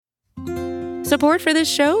Support for this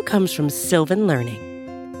show comes from Sylvan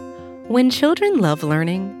Learning. When children love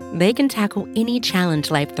learning, they can tackle any challenge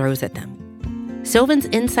life throws at them. Sylvan's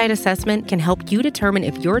Insight Assessment can help you determine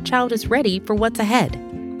if your child is ready for what's ahead.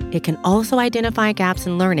 It can also identify gaps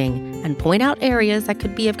in learning and point out areas that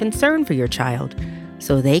could be of concern for your child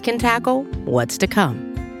so they can tackle what's to come.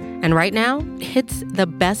 And right now, it's the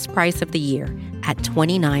best price of the year at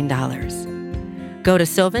 $29. Go to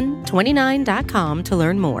sylvan29.com to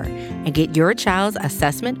learn more and get your child's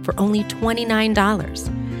assessment for only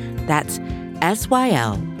 $29. That's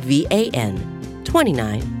SYLVAN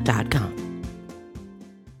 29.com.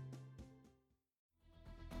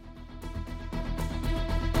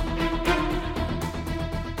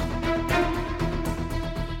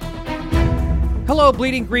 Hello,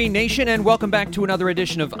 Bleeding Green Nation, and welcome back to another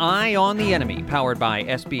edition of Eye on the Enemy, powered by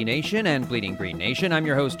SB Nation and Bleeding Green Nation. I'm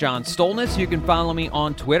your host, John Stolnis. You can follow me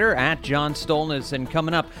on Twitter at John Stolnis. And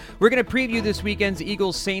coming up, we're going to preview this weekend's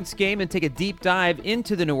Eagles-Saints game and take a deep dive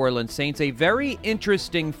into the New Orleans Saints, a very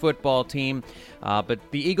interesting football team, but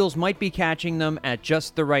the Eagles might be catching them at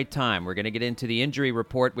just the right time. We're going to get into the injury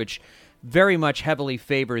report, which very much heavily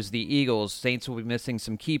favors the Eagles. Saints will be missing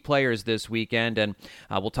some key players this weekend, and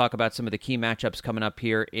we'll talk about some of the key matchups coming up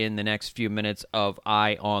here in the next few minutes of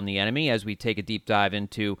Eye on the Enemy as we take a deep dive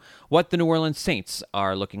into what the New Orleans Saints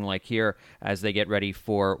are looking like here as they get ready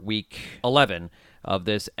for Week 11 of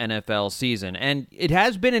this NFL season. And it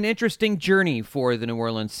has been an interesting journey for the New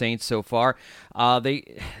Orleans Saints so far. They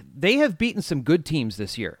have beaten some good teams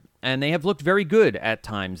this year, and they have looked very good at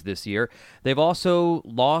times this year. They've also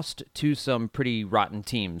lost to some pretty rotten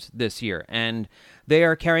teams this year, and they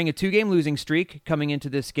are carrying a 2-game losing streak coming into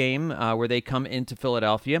this game where they come into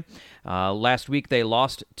Philadelphia. Last week, they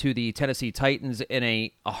lost to the Tennessee Titans in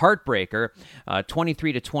a heartbreaker,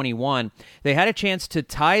 23-21. They had a chance to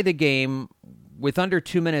tie the game with under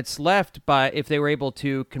 2 minutes left, but if they were able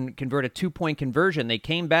to convert a 2-point conversion. They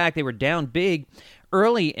came back. They were down big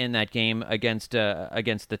early in that game against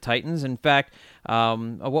the Titans. In fact,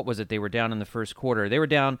 what was it? They were down in the first quarter. They were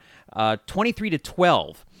down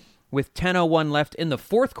 23-12 with 10:01 left in the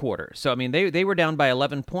fourth quarter. So I mean, they were down by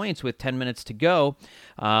 11 points with 10 minutes to go,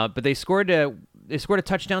 but they scored a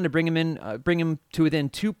touchdown to bring him to within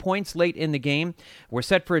 2 points late in the game. We're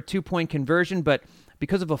set for a 2-point conversion, but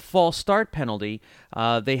because of a false start penalty,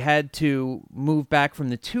 they had to move back from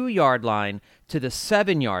the 2-yard line to the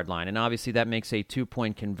 7-yard line, and obviously that makes a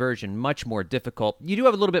 2-point conversion much more difficult. You do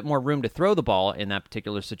have a little bit more room to throw the ball in that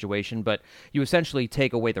particular situation, but you essentially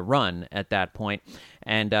take away the run at that point.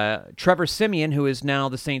 And Trevor Siemian, who is now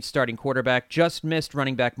the Saints' starting quarterback, just missed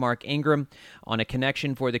running back Mark Ingram on a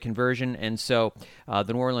connection for the conversion, and so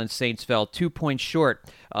the New Orleans Saints fell 2 points short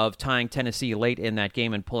of tying Tennessee late in that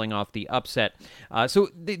game and pulling off the upset. So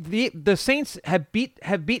the Saints have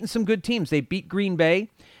beaten some good teams. They beat Green Bay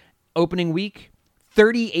opening week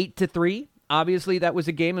 38-3. Obviously, that was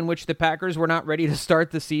a game in which the Packers were not ready to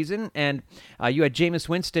start the season, and you had Jameis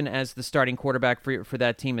Winston as the starting quarterback for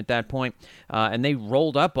that team at that point, and they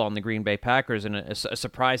rolled up on the Green Bay Packers in a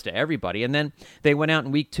surprise to everybody. And then they went out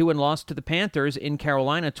in Week 2 and lost to the Panthers in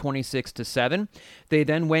Carolina 26-7. They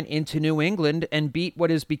then went into New England and beat what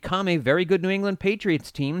has become a very good New England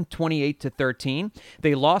Patriots team 28-13.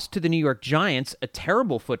 They lost to the New York Giants, a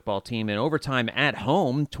terrible football team, in overtime at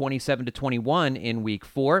home 27-21 in Week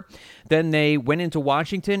 4. Then they went into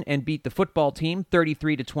Washington and beat the football team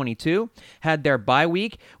 33-22, had their bye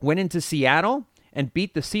week, went into Seattle and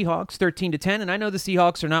beat the Seahawks 13-10. And I know the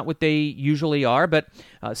Seahawks are not what they usually are, but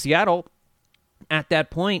Seattle at that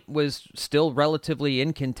point was still relatively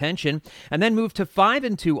in contention, and then moved to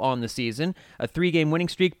 5-2 on the season, a 3-game winning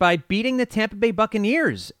streak by beating the Tampa Bay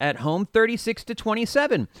Buccaneers at home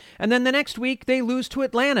 36-27. And then the next week, they lose to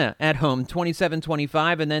Atlanta at home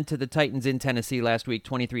 27-25, and then to the Titans in Tennessee last week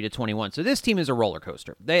 23-21. So this team is a roller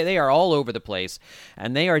coaster. They are all over the place,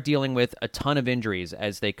 and they are dealing with a ton of injuries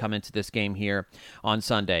as they come into this game here on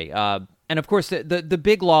Sunday. And of course, the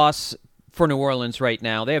big loss for New Orleans right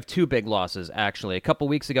now, they have 2 big losses, actually. A couple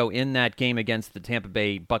weeks ago in that game against the Tampa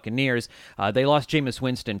Bay Buccaneers, they lost Jameis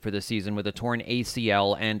Winston for the season with a torn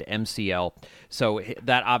ACL and MCL. So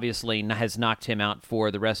that obviously has knocked him out for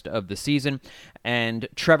the rest of the season. And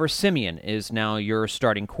Trevor Siemian is now your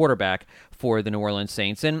starting quarterback for the New Orleans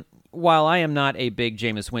Saints. And while I am not a big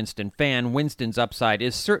Jameis Winston fan, Winston's upside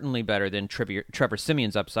is certainly better than Trevor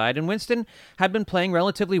Siemian's upside, and Winston had been playing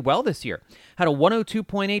relatively well this year. Had a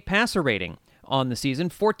 102.8 passer rating on the season,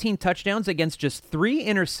 14 touchdowns against just 3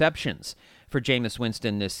 interceptions for Jameis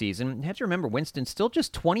Winston this season. You have to remember, Winston's still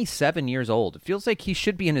just 27 years old. It feels like he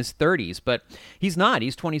should be in his 30s, but he's not.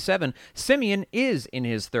 He's 27. Simeon is in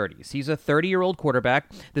his 30s. He's a 30-year-old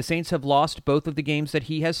quarterback. The Saints have lost both of the games that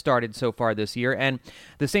he has started so far this year, and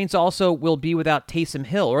the Saints also will be without Taysom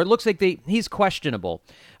Hill, or it looks like he's questionable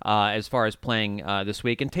as far as playing this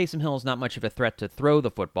week. And Taysom Hill is not much of a threat to throw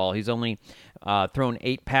the football. He's only thrown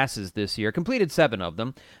 8 passes this year, completed 7 of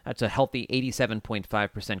them. That's a healthy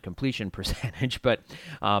 87.5% completion percentage, but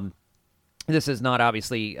this is not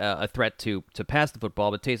obviously a threat to pass the football,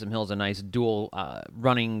 but Taysom Hill's a nice dual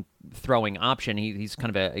running, throwing option. He's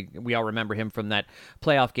kind of we all remember him from that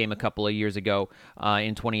playoff game a couple of years ago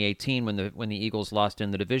in 2018 when the Eagles lost in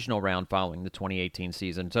the divisional round following the 2018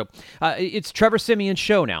 season. So it's Trevor Siemian's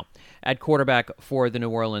show now at quarterback for the New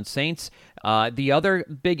Orleans Saints. The other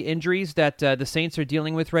big injuries that the Saints are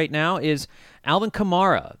dealing with right now is Alvin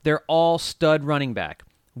Kamara, their all-stud running back,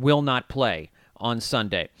 will not play on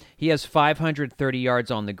Sunday. He has 530 yards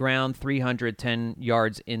on the ground, 310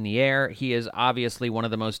 yards in the air. He is obviously one of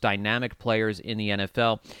the most dynamic players in the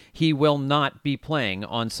NFL. He will not be playing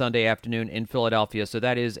on Sunday afternoon in Philadelphia, so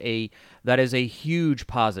that is a huge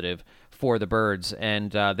positive for the Birds,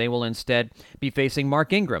 and they will instead be facing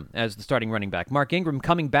Mark Ingram as the starting running back. Mark Ingram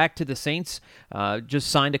coming back to the Saints, just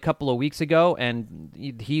signed a couple of weeks ago, and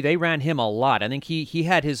they ran him a lot. I think he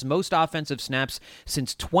had his most offensive snaps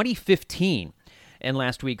since 2015 in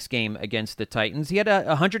last week's game against the Titans. He had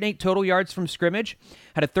 108 total yards from scrimmage,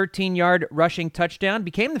 had a 13-yard rushing touchdown,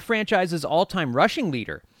 became the franchise's all-time rushing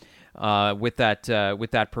leader with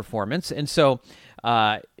that performance, and so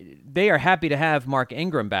they are happy to have Mark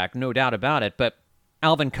Ingram back, no doubt about it, but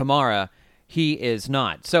Alvin Kamara, he is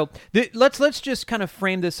not. So let's just kind of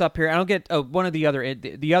frame this up here. I'll get one of the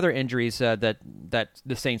other injuries that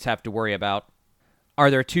the Saints have to worry about are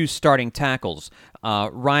their 2 starting tackles.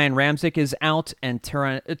 Ryan Ramczyk is out, and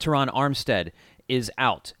Teron Armstead is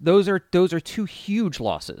out. Those are 2 huge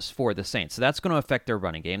losses for the Saints. So that's going to affect their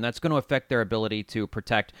running game. That's going to affect their ability to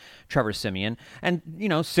protect Trevor Siemian. And,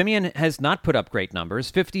 Siemian has not put up great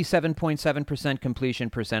numbers. 57.7% completion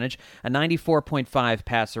percentage, a 94.5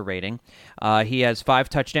 passer rating. He has 5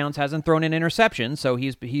 touchdowns, hasn't thrown an interception, so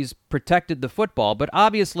he's protected the football. But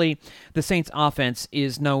obviously, the Saints' offense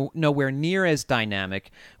is nowhere near as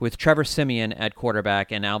dynamic with Trevor Siemian at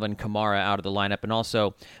quarterback and Alvin Kamara out of the lineup, and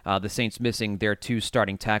also the Saints missing their 2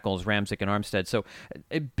 starting tackles, Ramczyk and Armstead. So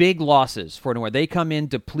big losses for New Orleans. They come in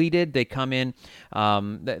depleted. They come in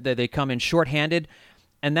shorthanded.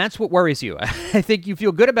 And that's what worries you. I think you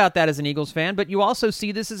feel good about that as an Eagles fan, but you also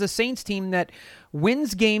see this as a Saints team that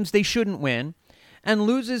wins games they shouldn't win and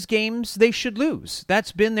loses games they should lose.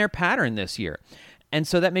 That's been their pattern this year. And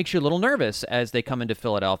so that makes you a little nervous as they come into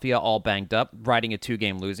Philadelphia all banged up, riding a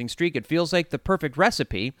 2-game losing streak. It feels like the perfect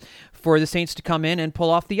recipe for the Saints to come in and pull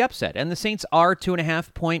off the upset. And the Saints are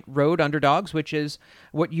 2.5-point road underdogs, which is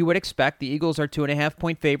what you would expect. The Eagles are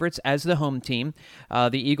 2.5-point favorites as the home team.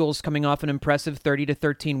 The Eagles coming off an impressive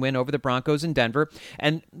 30-13 win over the Broncos in Denver.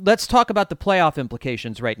 And let's talk about the playoff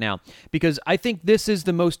implications right now, because I think this is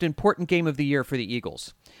the most important game of the year for the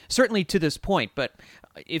Eagles. Certainly to this point, but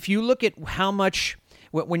if you look at how much,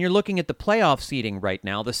 when you're looking at the playoff seeding right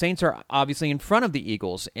now, the Saints are obviously in front of the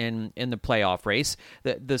Eagles in the playoff race.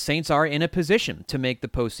 The Saints are in a position to make the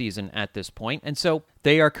postseason at this point, and so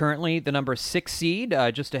they are currently the number 6 seed,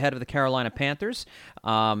 just ahead of the Carolina Panthers.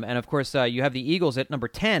 And of course, you have the Eagles at number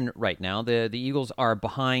 10 right now. The Eagles are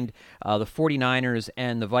behind the 49ers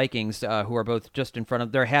and the Vikings, who are both just in front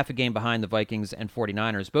of, they're half a game behind the Vikings and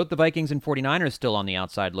 49ers. Both the Vikings and 49ers still on the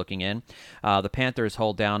outside looking in. The Panthers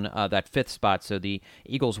hold down that 5th spot, so the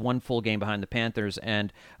Eagles 1 full game behind the Panthers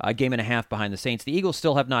and a game and a half behind the Saints. The Eagles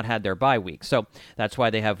still have not had their bye week, so that's why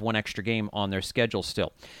they have 1 extra game on their schedule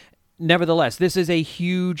still. Nevertheless, this is a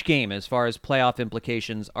huge game as far as playoff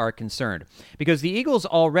implications are concerned, because the Eagles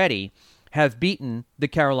already have beaten the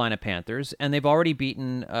Carolina Panthers, and they've already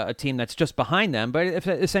beaten a team that's just behind them, but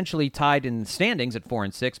essentially tied in the standings at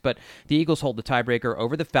 4-6. But the Eagles hold the tiebreaker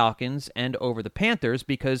over the Falcons and over the Panthers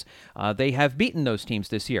because they have beaten those teams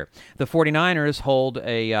this year. The 49ers hold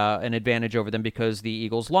an advantage over them because the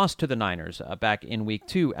Eagles lost to the Niners back in Week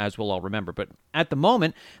 2, as we'll all remember. But at the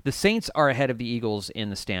moment, the Saints are ahead of the Eagles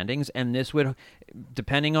in the standings, and this would,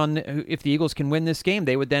 depending on if the Eagles can win this game,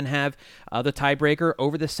 they would then have the tiebreaker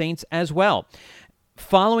over the Saints as well.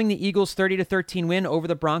 Following the Eagles' 30-13 win over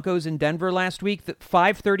the Broncos in Denver last week, the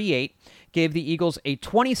 538 gave the Eagles a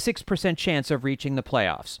 26% chance of reaching the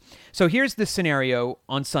playoffs. So here's the scenario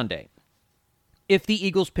on Sunday. If the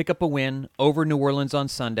Eagles pick up a win over New Orleans on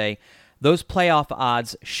Sunday, those playoff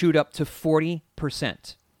odds shoot up to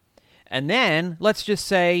 40%. And then let's just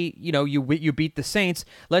say, you beat the Saints.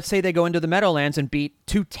 Let's say they go into the Meadowlands and beat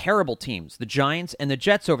two terrible teams, the Giants and the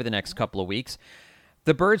Jets, over the next couple of weeks.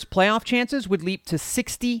 The Birds' playoff chances would leap to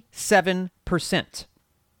 67%.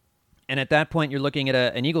 And at that point, you're looking at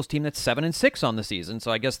an Eagles team that's 7-6 on the season,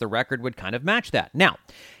 so I guess the record would kind of match that. Now,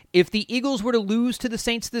 if the Eagles were to lose to the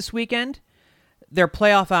Saints this weekend, their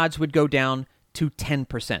playoff odds would go down to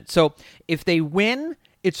 10%. So if they win,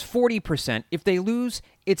 it's 40%. If they lose,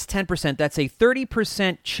 it's 10%. That's a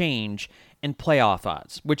 30% change in playoff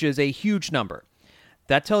odds, which is a huge number.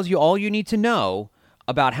 That tells you all you need to know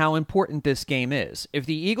about how important this game is. If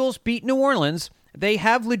the Eagles beat New Orleans, they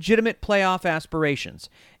have legitimate playoff aspirations.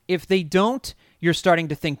 If they don't, you're starting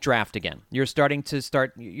to think draft again. You're dropping to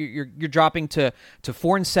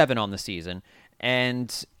 4-7 on the season.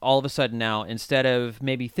 And all of a sudden now, instead of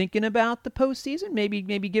maybe thinking about the postseason, maybe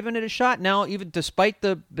giving it a shot, now even despite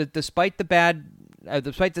the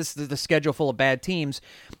schedule full of bad teams,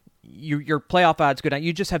 your playoff odds go down.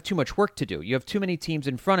 You just have too much work to do. You have too many teams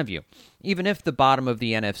in front of you. Even if the bottom of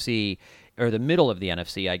the NFC or the middle of the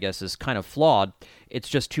NFC, I guess, is kind of flawed, it's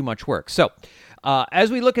just too much work. So, as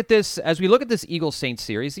we look at this Eagles-Saints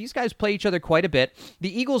series, these guys play each other quite a bit.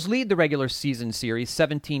 The Eagles lead the regular season series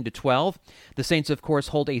 17-12. The Saints, of course,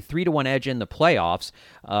 hold a 3-1 edge in the playoffs.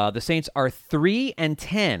 The Saints are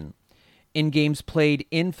 3-10 in games played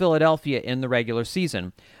in Philadelphia in the regular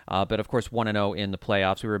season, but of course 1-0 in the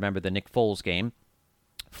playoffs. We remember the Nick Foles game.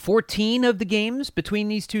 14 of the games between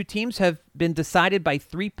these two teams have been decided by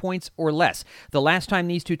 3 points or less. The last time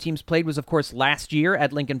these two teams played was, of course, last year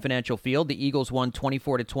at Lincoln Financial Field. The Eagles won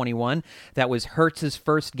 24-21. That was Hurts's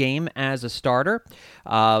first game as a starter.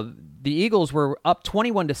 The Eagles were up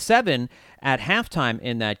 21-7 at halftime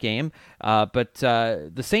in that game, but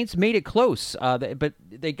the Saints made it close. But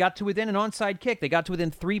they got to within an onside kick. They got to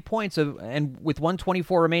within 3 points and with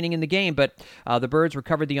 1:24 remaining in the game. But the Birds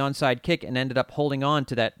recovered the onside kick and ended up holding on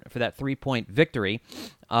to that 3-point victory.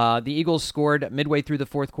 The Eagles scored midway through the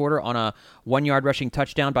fourth quarter on a 1-yard rushing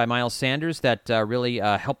touchdown by Miles Sanders that really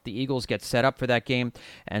helped the Eagles get set up for that game,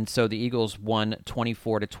 and so the Eagles won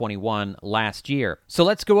 24-21 last year. So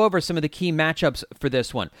let's go over some of the key matchups for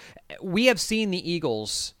this one. We have seen the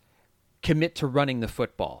Eagles commit to running the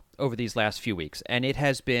football over these last few weeks, and it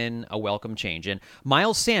has been a welcome change, and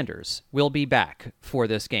Miles Sanders will be back for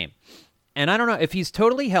this game. And I don't know if he's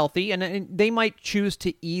totally healthy, and they might choose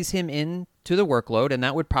to ease him in to the workload, and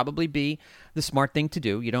that would probably be the smart thing to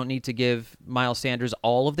do. You don't need to give Miles Sanders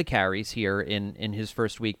all of the carries here in his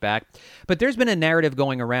first week back. But there's been a narrative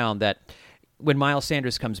going around that when Miles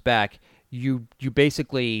Sanders comes back, you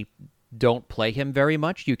basically don't play him very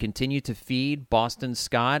much. You continue to feed Boston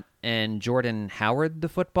Scott and Jordan Howard the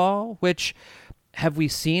football, which, have we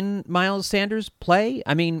seen Miles Sanders play?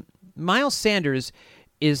 I mean, Miles Sanders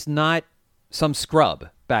is not some scrub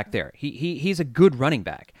back there. He's a good running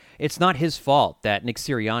back. It's not his fault that Nick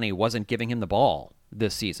Sirianni wasn't giving him the ball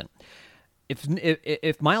this season.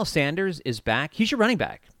 If Miles Sanders is back, he's your running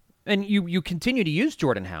back. And you continue to use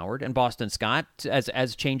Jordan Howard and Boston Scott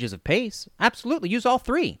as changes of pace. Absolutely, use all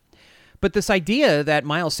three. But this idea that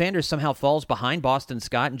Miles Sanders somehow falls behind Boston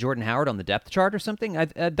Scott and Jordan Howard on the depth chart or something,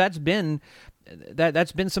 that's been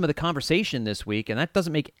some of the conversation this week, and that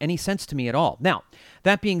doesn't make any sense to me at all. Now,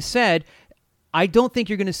 that being said, I don't think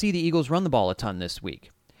you're going to see the Eagles run the ball a ton this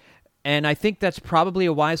week. And I think that's probably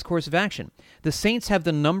a wise course of action. The Saints have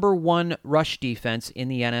the number 1 rush defense in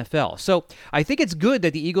the NFL. So I think it's good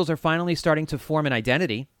that the Eagles are finally starting to form an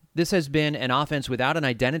identity. This has been an offense without an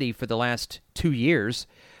identity for the last 2 years.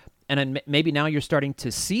 And maybe now you're starting to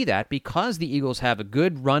see that because the Eagles have a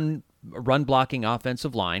good run-blocking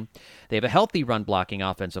offensive line. They have a healthy run-blocking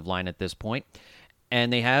offensive line at this point.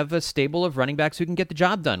 And they have a stable of running backs who can get the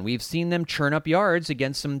job done. We've seen them churn up yards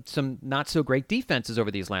against some not-so-great defenses over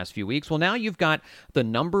these last few weeks. Well, now you've got the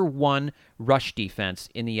number 1 rush defense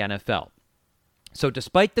in the NFL. So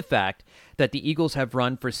despite the fact that the Eagles have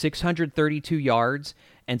run for 632 yards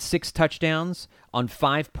and 6 touchdowns on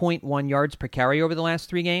 5.1 yards per carry over the last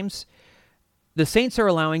 3 games, the Saints are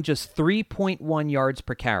allowing just 3.1 yards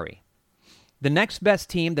per carry. The next best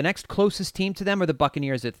team, the next closest team to them are the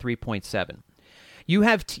Buccaneers at 3.7. You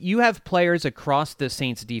have players across the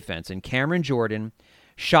Saints defense, and Cameron Jordan,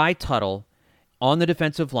 Shai Tuttle on the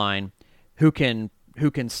defensive line who can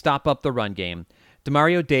stop up the run game.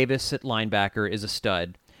 Demario Davis at linebacker is a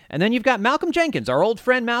stud. And then you've got Malcolm Jenkins, our old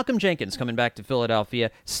friend Malcolm Jenkins, coming back to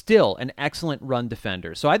Philadelphia, still an excellent run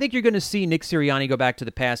defender. So I think you're going to see Nick Sirianni go back to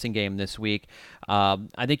the passing game this week. I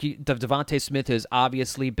think Devontae Smith has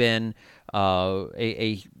obviously been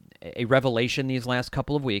a a revelation these last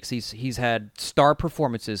couple of weeks. He's had star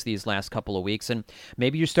performances these last couple of weeks, and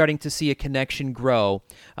maybe you're starting to see a connection grow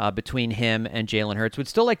between him and Jalen Hurts. Would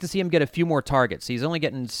still like to see him get a few more targets. He's only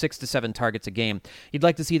getting 6 to 7 targets a game. You'd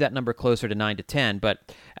like to see that number closer to 9 to 10,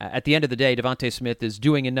 but at the end of the day, Devontae Smith is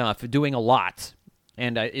doing enough, doing a lot,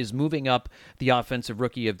 and is moving up the Offensive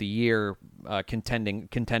Rookie of the Year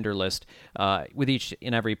contender list with each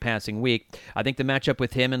and every passing week. I think the matchup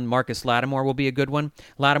with him and Marcus Lattimore will be a good one.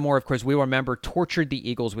 Lattimore, of course, we remember, tortured the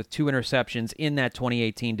Eagles with 2 interceptions in that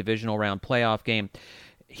 2018 divisional round playoff game.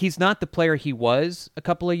 He's not the player he was a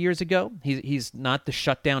couple of years ago. He's not the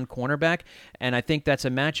shutdown cornerback, and I think that's a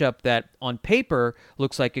matchup that on paper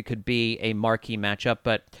looks like it could be a marquee matchup,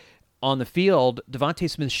 but on the field, Devontae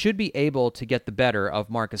Smith should be able to get the better of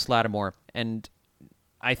Marcus Lattimore, and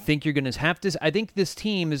I think you're going to have to. I think this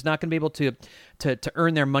team is not going to be able to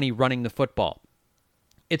earn their money running the football.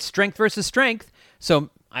 It's strength versus strength, so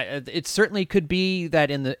it certainly could be that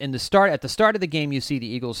at the start of the game, you see the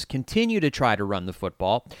Eagles continue to try to run the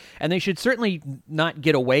football, and they should certainly not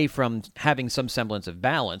get away from having some semblance of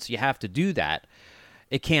balance. You have to do that.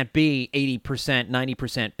 It can't be 80%,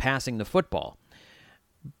 90% passing the football.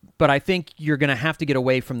 But I think you're going to have to get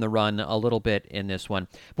away from the run a little bit in this one.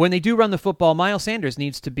 When they do run the football, Miles Sanders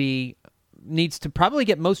needs to probably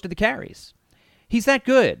get most of the carries. He's that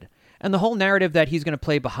good. And the whole narrative that he's going to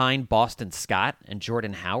play behind Boston Scott and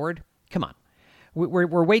Jordan Howard, come on.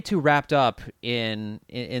 We're way too wrapped up in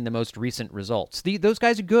the most recent results. Those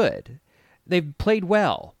guys are good. They've played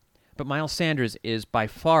well. But Miles Sanders is by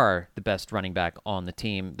far the best running back on the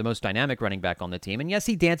team, the most dynamic running back on the team. And yes,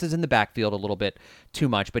 he dances in the backfield a little bit too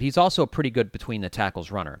much, but he's also a pretty good between the tackles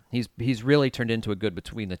runner. He's really turned into a good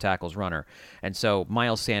between the tackles runner. And so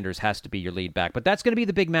Miles Sanders has to be your lead back. But that's going to be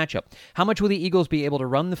the big matchup. How much will the Eagles be able to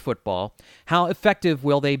run the football? How effective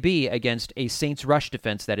will they be against a Saints rush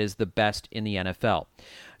defense that is the best in the NFL?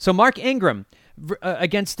 So Mark Ingram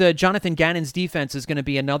against Jonathan Gannon's defense is going to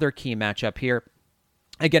be another key matchup here.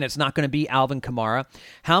 Again, it's not going to be Alvin Kamara.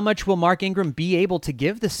 How much will Mark Ingram be able to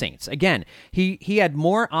give the Saints? Again, he had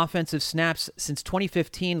more offensive snaps since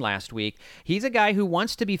 2015 last week. He's a guy who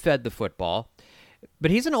wants to be fed the football,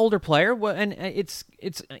 but he's an older player, and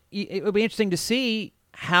it'll be interesting to see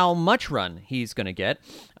how much run he's going to get.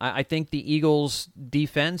 I think the Eagles'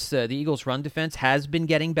 defense, the Eagles' run defense, has been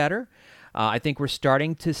getting better. I think we're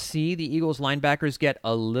starting to see the Eagles linebackers get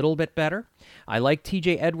a little bit better. I like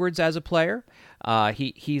T.J. Edwards as a player.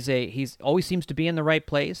 He's always seems to be in the right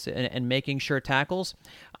place and making sure tackles.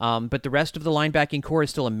 But the rest of the linebacking core is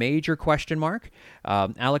still a major question mark.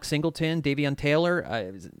 Alex Singleton, Davion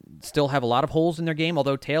Taylor still have a lot of holes in their game,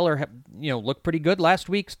 although Taylor looked pretty good last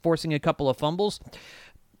week, forcing a couple of fumbles.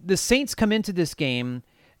 The Saints come into this game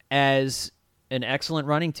as an excellent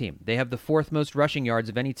running team. They have the 4th most rushing yards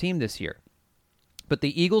of any team this year. But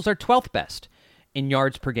the Eagles are 12th best in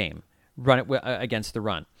yards per game against the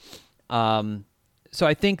run. So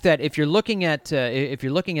I think that if you're looking at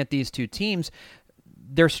these two teams,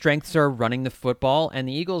 their strengths are running the football, and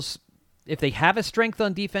the Eagles, if they have a strength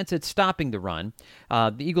on defense, it's stopping the run.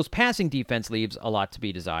 The Eagles' passing defense leaves a lot to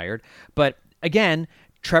be desired. But again,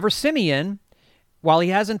 Trevor Siemian, while he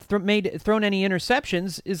hasn't thrown any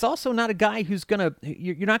interceptions, is also not a guy who's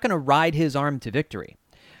you're not gonna ride his arm to victory.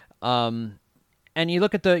 And you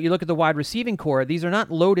look at the wide receiving core; these are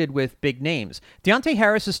not loaded with big names. Deontay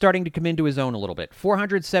Harris is starting to come into his own a little bit.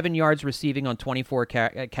 407 yards receiving on 24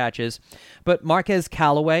 catches, but Marquez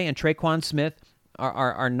Callaway and Traquan Smith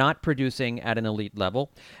are not producing at an elite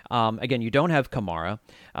level. Again, you don't have Kamara.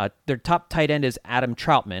 Their top tight end is Adam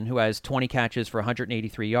Troutman, who has 20 catches for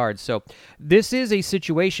 183 yards. So this is a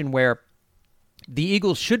situation where the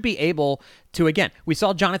Eagles should be able to, again, we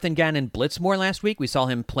saw Jonathan Gannon blitz more last week. We saw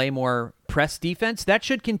him play more press defense. That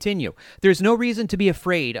should continue. There's no reason to be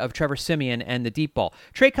afraid of Trevor Siemian and the deep ball.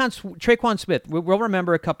 Traquan Smith, we'll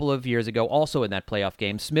remember a couple of years ago, also in that playoff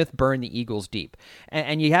game, Smith burned the Eagles deep.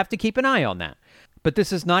 And you have to keep an eye on that. But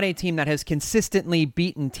this is not a team that has consistently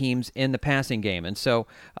beaten teams in the passing game. And so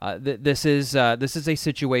this is a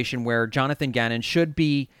situation where Jonathan Gannon should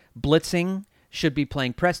be blitzing, should be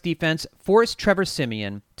playing press defense, force Trevor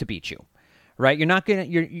Siemian to beat you. Right? You're not going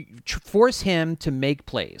to force him to make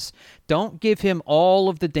plays. Don't give him all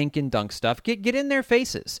of the dink and dunk stuff. Get in their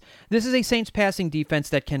faces. This is a Saints passing defense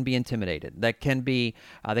that can be intimidated, that can be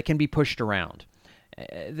pushed around.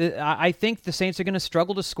 I think the Saints are going to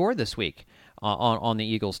struggle to score this week on the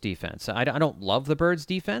Eagles defense. I don't love the Birds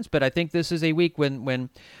defense, but I think this is a week when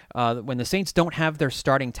the Saints don't have their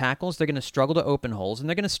starting tackles, they're going to struggle to open holes, and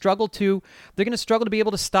they're going to struggle to be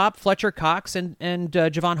able to stop Fletcher Cox and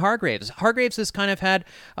Javon Hargraves. Hargraves has kind of had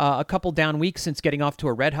a couple down weeks since getting off to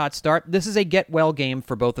a red hot start. This is a get well game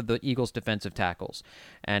for both of the Eagles defensive tackles,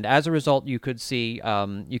 and as a result, you could see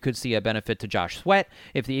a benefit to Josh Sweat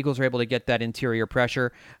if the Eagles are able to get that interior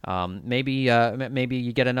pressure. Maybe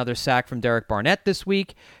you get another sack from Derek Barnett this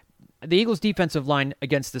week. The Eagles' defensive line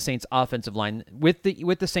against the Saints' offensive line, with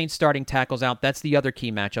the Saints starting tackles out, that's the other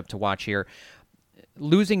key matchup to watch here.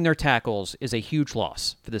 Losing their tackles is a huge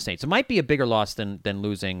loss for the Saints. It might be a bigger loss than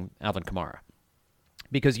losing Alvin Kamara,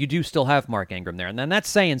 because you do still have Mark Ingram there, and then that's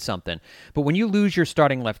saying something. But when you lose your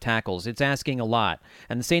starting left tackles, it's asking a lot,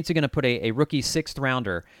 and the Saints are going to put a rookie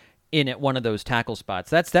sixth-rounder in at one of those tackle spots.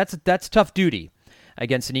 That's tough duty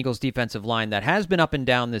against an Eagles defensive line that has been up and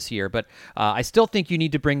down this year, but I still think you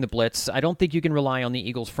need to bring the blitz. I don't think you can rely on the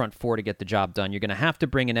Eagles front four to get the job done. You're going to have to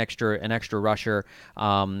bring an extra rusher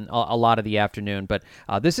a lot of the afternoon, but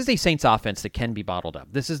this is a Saints offense that can be bottled up.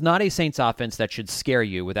 This is not a Saints offense that should scare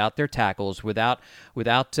you without their tackles, without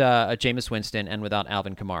Jameis Winston, and without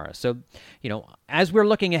Alvin Kamara. So, as we're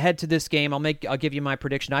looking ahead to this game, I'll give you my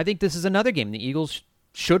prediction. I think this is another game the Eagles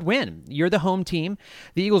should win. You're the home team.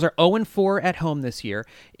 The Eagles are 0-4 at home this year.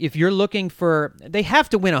 If you're looking they have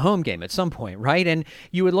to win a home game at some point, right? And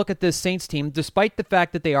you would look at this Saints team, despite the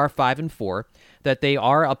fact that they are 5-4, that they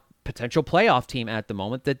are a potential playoff team at the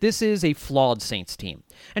moment, that this is a flawed Saints team.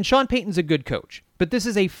 And Sean Payton's a good coach, but this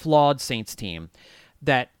is a flawed Saints team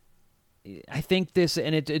that I think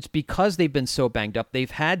it's because they've been so banged up.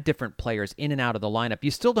 They've had different players in and out of the lineup.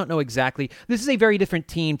 You still don't know exactly. This is a very different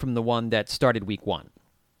team from the one that started week one.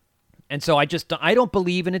 And so I don't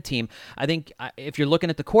believe in a team. I think if you're looking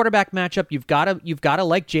at the quarterback matchup, you've got to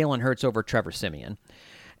like Jalen Hurts over Trevor Siemian.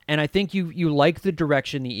 And I think you like the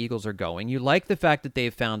direction the Eagles are going. You like the fact that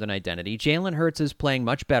they've found an identity. Jalen Hurts is playing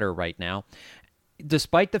much better right now.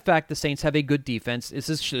 Despite the fact the Saints have a good defense,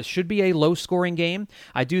 this should be a low-scoring game.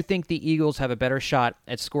 I do think the Eagles have a better shot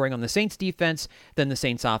at scoring on the Saints defense than the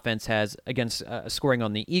Saints offense has against scoring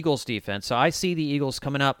on the Eagles defense. So I see the Eagles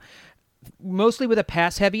coming up mostly with a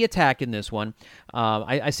pass-heavy attack in this one.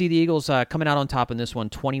 I see the Eagles coming out on top in this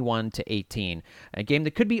one, 21-18. A game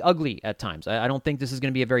that could be ugly at times. I don't think this is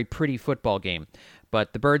going to be a very pretty football game,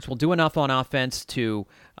 but the Birds will do enough on offense to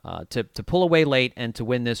pull away late and to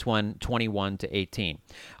win this one 21-18.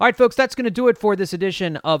 All right, folks, that's going to do it for this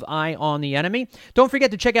edition of Eye on the Enemy. Don't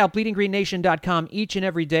forget to check out bleedinggreennation.com each and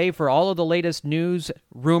every day for all of the latest news,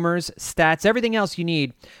 rumors, stats, everything else you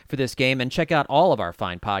need for this game. And check out all of our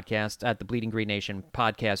fine podcasts at the Bleeding Green Nation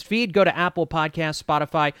podcast feed. Go to Apple Podcasts,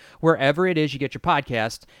 Spotify, wherever it is you get your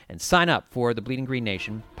podcasts, and sign up for the Bleeding Green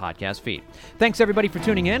Nation podcast feed. Thanks, everybody, for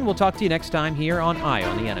tuning in. We'll talk to you next time here on Eye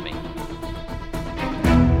on the Enemy.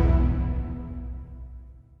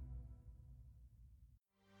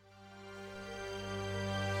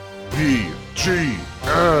 BGN.